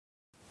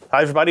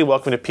Hi everybody,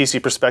 welcome to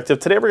PC Perspective.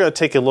 Today we're going to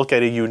take a look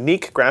at a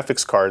unique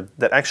graphics card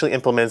that actually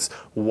implements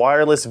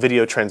wireless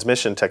video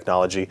transmission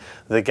technology,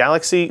 the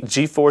Galaxy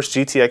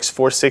GeForce GTX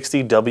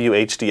 460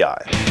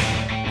 WHDI.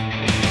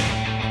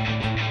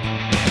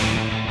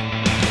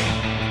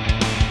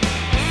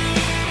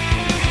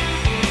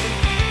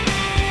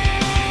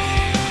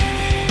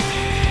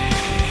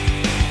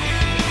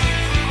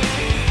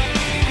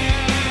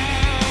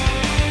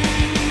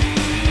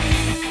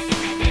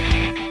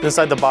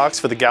 Inside the box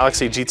for the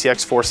Galaxy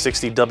GTX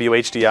 460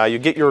 WHDI, you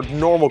get your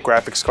normal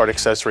graphics card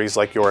accessories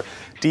like your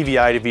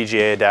DVI to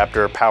VGA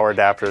adapter, power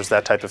adapters,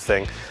 that type of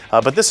thing.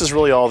 But this is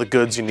really all the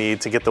goods you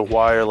need to get the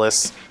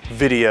wireless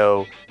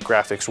video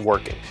graphics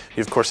working.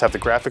 You of course have the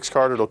graphics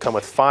card. It'll come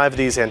with 5 of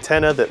these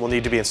antennas that will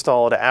need to be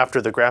installed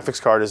after the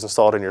graphics card is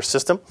installed in your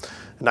system.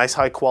 A nice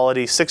high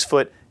quality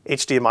 6-foot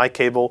HDMI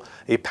cable,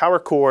 a power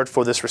cord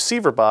for this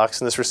receiver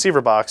box, and this receiver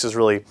box is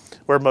really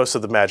where most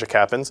of the magic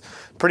happens.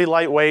 Pretty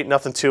lightweight,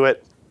 nothing to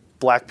it.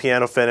 Black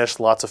piano finish,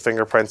 lots of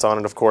fingerprints on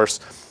it, of course.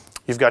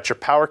 You've got your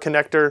power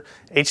connector,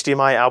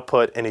 HDMI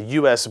output, and a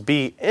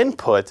USB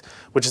input,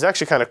 which is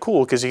actually kind of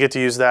cool because you get to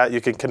use that.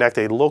 You can connect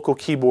a local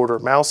keyboard or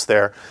mouse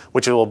there,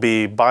 which will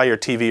be by your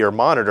TV or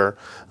monitor,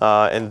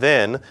 and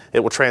then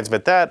it will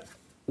transmit that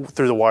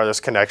through the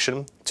wireless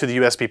connection to the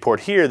USB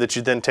port here that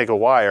you then take a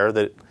wire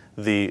that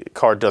the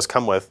card does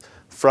come with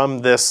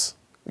from this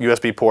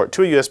USB port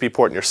to a USB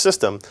port in your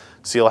system,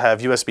 so you'll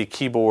have USB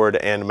keyboard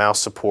and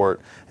mouse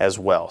support as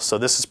well. So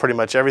this is pretty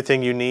much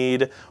everything you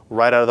need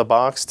right out of the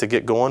box to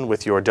get going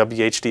with your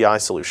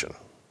WHDI solution.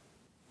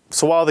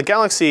 So while the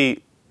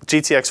Galaxy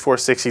GTX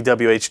 460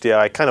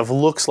 WHDI kind of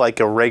looks like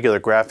a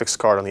regular graphics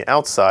card on the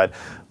outside,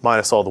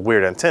 minus all the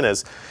weird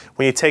antennas,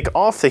 when you take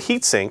off the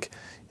heatsink,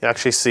 you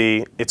actually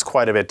see it's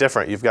quite a bit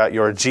different. You've got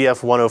your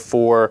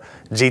GF104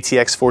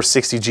 GTX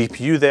 460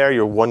 GPU there,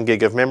 your 1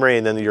 gig of memory,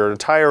 and then your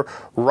entire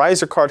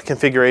riser card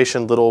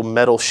configuration, little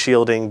metal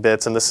shielding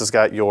bits, and this has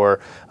got your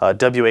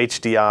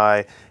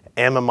WHDI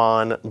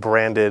Amimon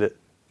branded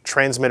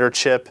transmitter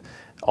chip,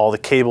 all the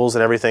cables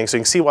and everything. So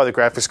you can see why the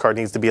graphics card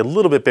needs to be a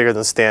little bit bigger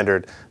than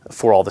standard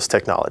for all this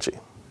technology.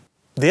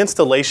 The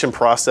installation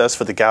process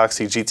for the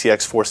Galaxy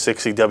GTX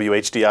 460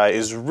 WHDI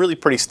is really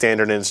pretty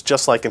standard, and it's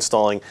just like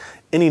installing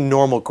any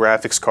normal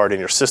graphics card in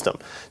your system.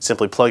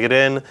 Simply plug it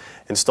in,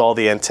 install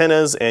the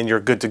antennas, and you're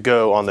good to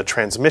go on the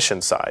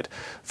transmission side.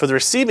 For the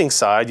receiving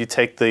side, you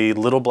take the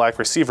little black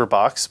receiver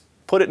box,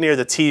 put it near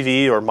the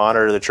TV or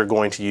monitor that you're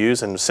going to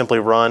use, and simply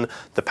run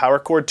the power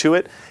cord to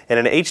it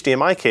and an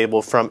HDMI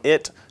cable from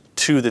it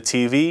to the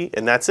TV,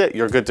 and that's it.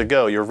 You're good to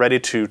go. You're ready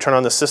to turn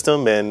on the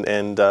system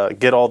and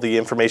get all the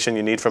information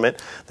you need from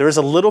it. There is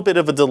a little bit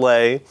of a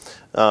delay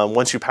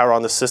once you power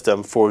on the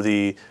system for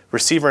the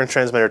receiver and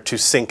transmitter to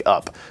sync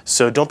up.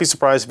 So don't be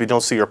surprised if you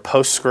don't see your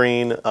post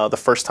screen the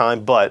first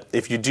time, but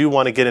if you do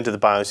want to get into the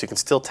BIOS, you can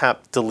still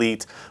tap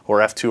delete or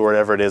F2 or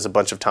whatever it is a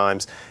bunch of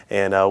times,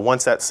 and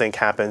once that sync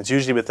happens,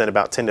 usually within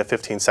about 10 to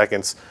 15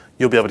 seconds,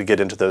 you'll be able to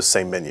get into those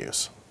same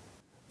menus.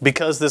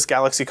 Because this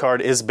Galaxy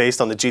card is based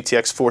on the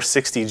GTX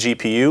 460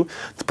 GPU,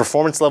 the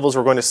performance levels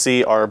we're going to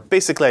see are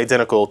basically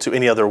identical to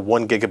any other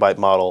 1 gigabyte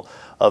model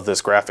of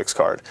this graphics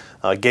card.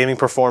 Gaming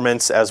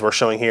performance, as we're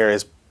showing here,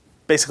 is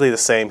basically the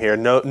same here,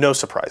 no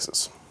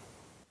surprises.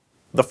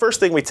 The first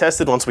thing we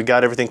tested once we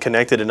got everything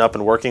connected and up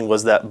and working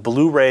was that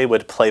Blu-ray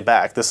would play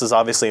back. This is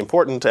obviously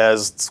important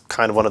as it's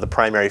kind of one of the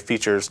primary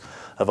features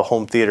of a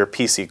home theater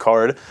PC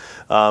card,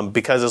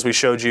 because as we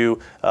showed you,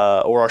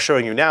 or are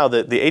showing you now,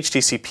 that the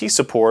HDCP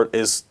support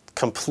is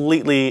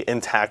completely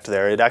intact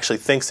there. It actually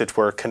thinks that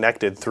we're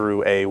connected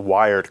through a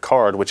wired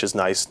card, which is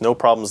nice. No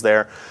problems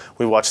there.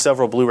 We watched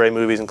several Blu-ray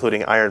movies,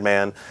 including Iron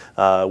Man,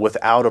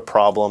 without a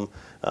problem.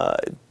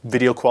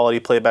 Video quality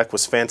playback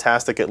was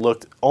fantastic. It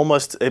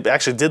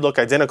actually did look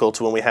identical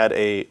to when we had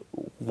a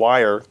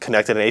wire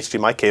connected, an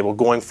HDMI cable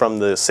going from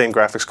the same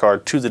graphics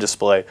card to the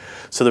display.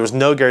 So there was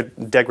no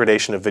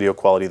degradation of video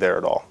quality there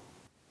at all.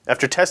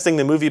 After testing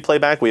the movie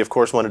playback, we of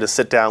course wanted to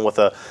sit down with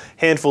a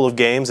handful of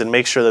games and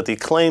make sure that the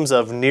claims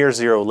of near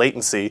zero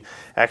latency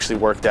actually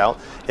worked out.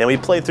 And we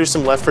played through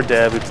some Left 4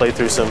 Dead, we played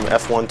through some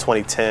F1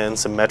 2010,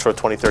 some Metro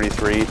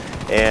 2033,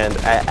 and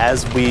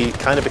as we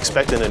kind of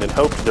expected and had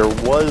hoped, there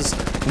was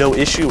no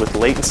issue with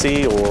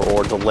latency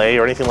or delay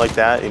or anything like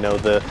that. You know,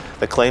 the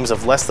claims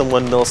of less than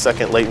 1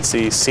 millisecond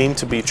latency seem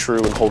to be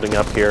true and holding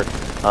up here.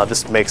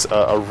 This makes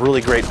a really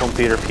great home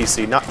theater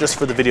PC, not just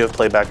for the video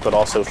playback, but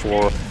also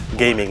for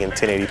gaming in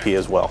 1080p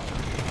as well.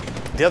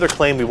 The other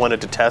claim we wanted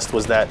to test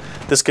was that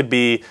this could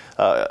be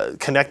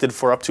connected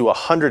for up to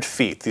 100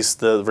 feet.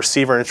 The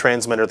receiver and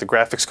transmitter, the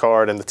graphics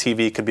card, and the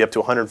TV could be up to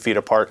 100 feet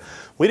apart.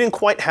 We didn't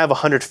quite have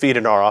 100 feet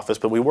in our office,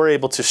 but we were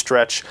able to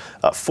stretch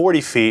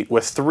 40 feet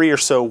with 3 or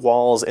so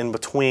walls in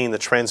between the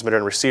transmitter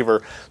and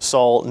receiver.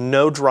 Saw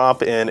no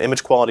drop in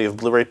image quality of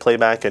Blu-ray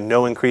playback and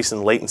no increase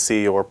in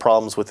latency or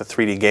problems with the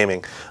 3D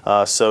gaming.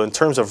 So in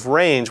terms of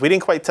range, we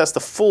didn't quite test the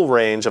full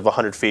range of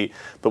 100 feet,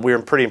 but we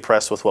were pretty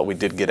impressed with what we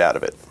did get out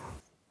of it.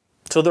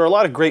 So there are a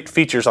lot of great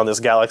features on this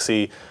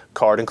Galaxy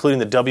card, including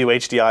the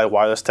WHDI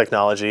wireless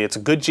technology. It's a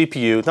good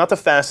GPU, not the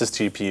fastest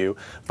GPU,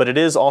 but it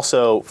is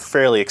also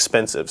fairly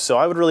expensive. So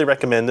I would really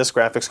recommend this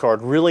graphics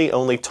card really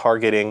only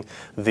targeting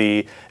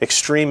the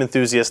extreme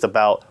enthusiast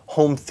about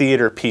home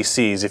theater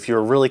PCs. If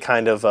you're really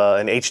kind of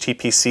an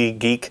HTPC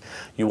geek,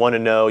 you want to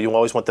know, you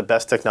always want the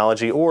best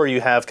technology, or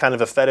you have kind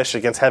of a fetish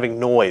against having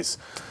noise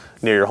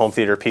near your home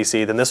theater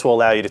PC, then this will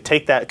allow you to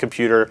take that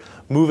computer,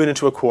 move it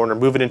into a corner,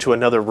 move it into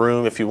another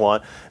room if you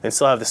want, and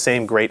still have the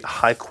same great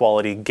high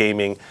quality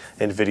gaming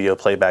and video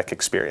playback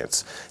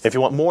experience. If you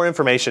want more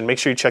information, make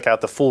sure you check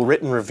out the full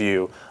written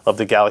review of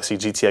the Galaxy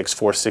GTX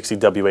 460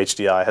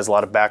 WHDI. It has a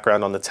lot of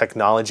background on the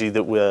technology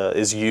that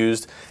is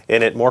used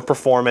in it, more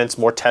performance,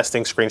 more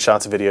testing,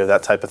 screenshots, video,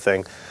 that type of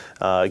thing.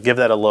 Give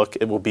that a look.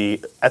 It will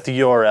be at the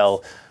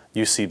URL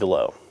you see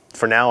below.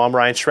 For now, I'm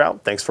Ryan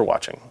Shrout. Thanks for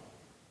watching.